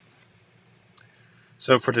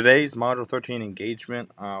So for today's Module 13 engagement,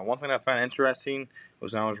 one thing I found interesting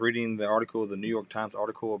was when I was reading the article, the New York Times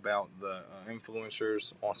article about the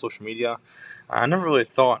influencers on social media. I never really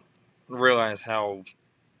realized how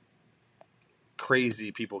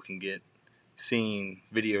crazy people can get seeing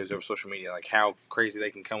videos over social media, like how crazy they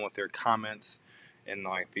can come with their comments and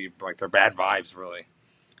like their bad vibes. Really,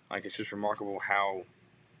 like it's just remarkable how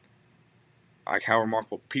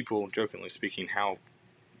remarkable people, jokingly speaking, how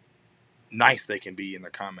nice they can be in their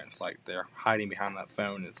comments. Like they're hiding behind that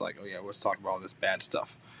phone. It's like, oh yeah, let's talk about all this bad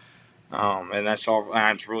stuff. And that's all.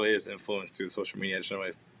 And it really is influenced through social media. I just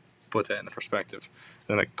really put that into perspective.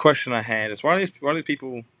 Then a question I had is why do these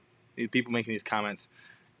people making these comments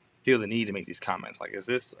feel the need to make these comments? Like, is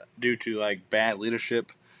this due to like bad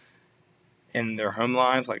leadership in their home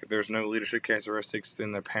lives? Like, there's no leadership characteristics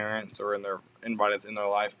in their parents or in their anybody that's in their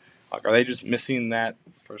life. Like, are they just missing that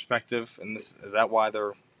perspective? And is that why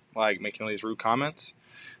they're like making all these rude comments?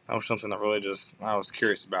 That was something that really just I was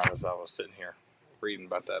curious about as I was sitting here reading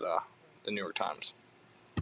about that the New York Times.